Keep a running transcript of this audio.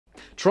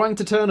Trying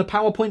to turn a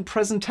PowerPoint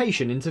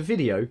presentation into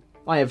video?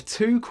 I have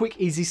two quick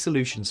easy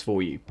solutions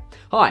for you.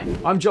 Hi,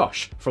 I'm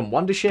Josh from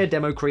Wondershare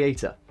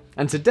DemoCreator,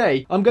 and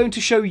today I'm going to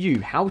show you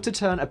how to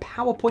turn a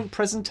PowerPoint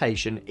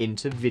presentation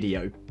into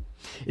video.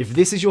 If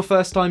this is your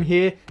first time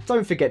here,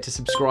 don't forget to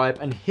subscribe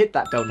and hit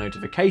that bell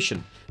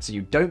notification so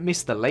you don't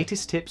miss the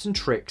latest tips and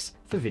tricks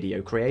for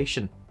video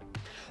creation.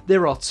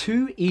 There are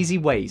two easy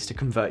ways to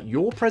convert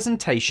your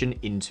presentation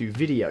into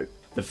video.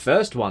 The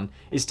first one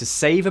is to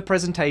save a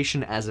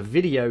presentation as a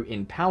video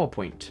in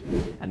PowerPoint,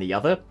 and the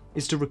other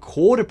is to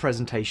record a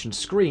presentation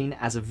screen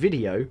as a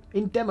video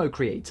in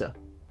DemoCreator.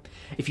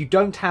 If you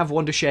don't have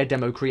Wondershare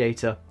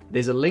DemoCreator,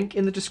 there's a link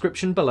in the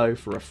description below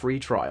for a free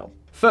trial.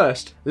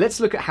 First,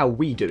 let's look at how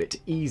we do it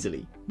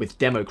easily with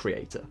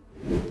DemoCreator.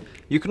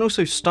 You can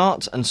also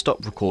start and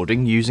stop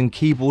recording using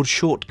keyboard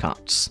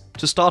shortcuts.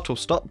 To start or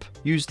stop,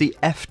 use the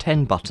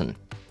F10 button.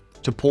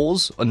 To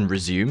pause and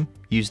resume,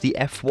 use the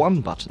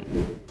F1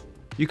 button.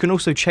 You can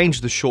also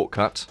change the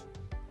shortcut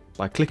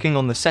by clicking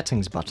on the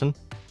Settings button,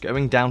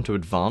 going down to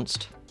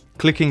Advanced,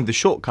 clicking the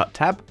Shortcut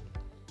tab,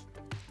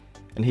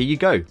 and here you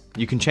go.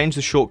 You can change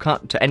the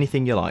shortcut to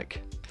anything you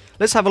like.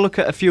 Let's have a look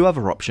at a few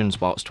other options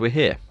whilst we're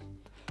here.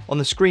 On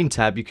the Screen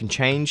tab, you can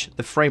change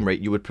the frame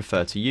rate you would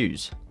prefer to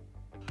use.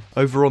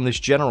 Over on this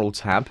General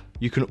tab,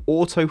 you can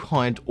auto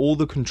hide all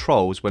the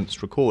controls when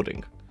it's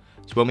recording.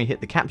 So when we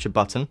hit the Capture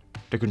button,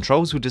 the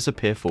controls will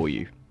disappear for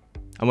you.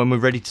 And when we're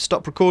ready to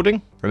stop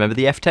recording, remember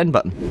the F10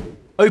 button.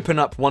 Open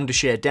up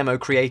Wondershare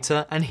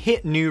DemoCreator and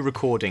hit New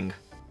Recording.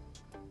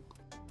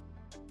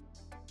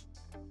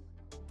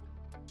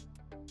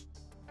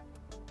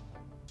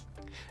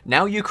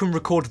 Now you can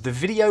record the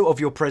video of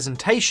your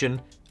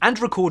presentation and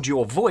record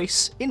your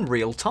voice in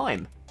real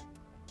time.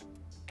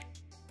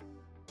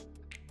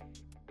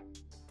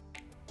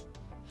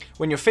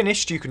 When you're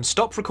finished, you can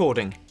stop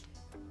recording.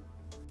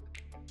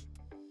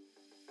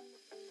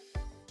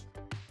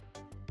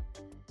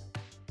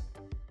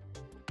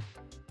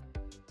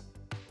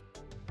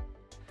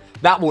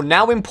 That will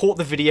now import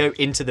the video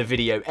into the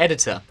video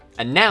editor,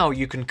 and now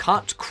you can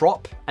cut,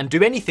 crop, and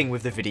do anything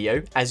with the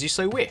video as you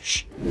so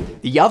wish.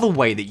 The other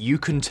way that you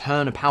can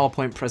turn a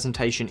PowerPoint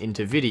presentation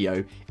into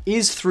video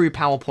is through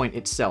PowerPoint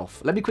itself.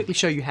 Let me quickly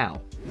show you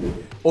how.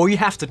 All you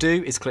have to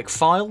do is click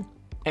File,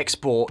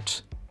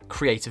 Export,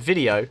 Create a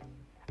Video,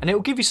 and it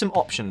will give you some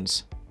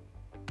options.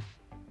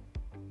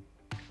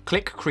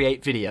 Click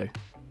Create Video.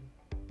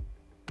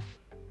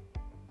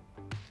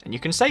 And you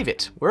can save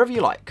it wherever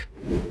you like.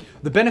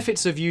 The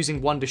benefits of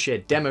using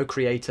Wondershare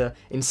DemoCreator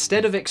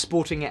instead of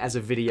exporting it as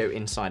a video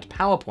inside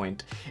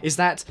PowerPoint is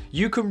that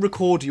you can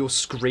record your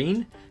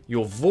screen,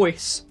 your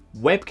voice,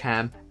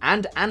 webcam,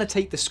 and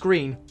annotate the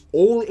screen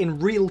all in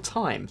real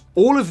time.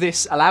 All of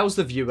this allows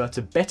the viewer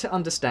to better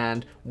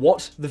understand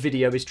what the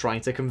video is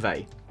trying to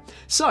convey.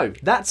 So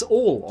that's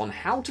all on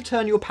how to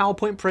turn your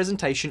PowerPoint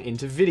presentation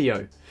into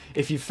video.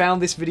 If you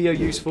found this video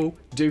useful,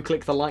 do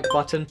click the like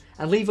button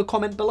and leave a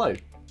comment below.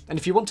 And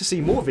if you want to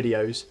see more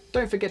videos,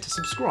 don't forget to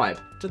subscribe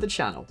to the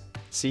channel.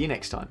 See you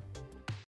next time.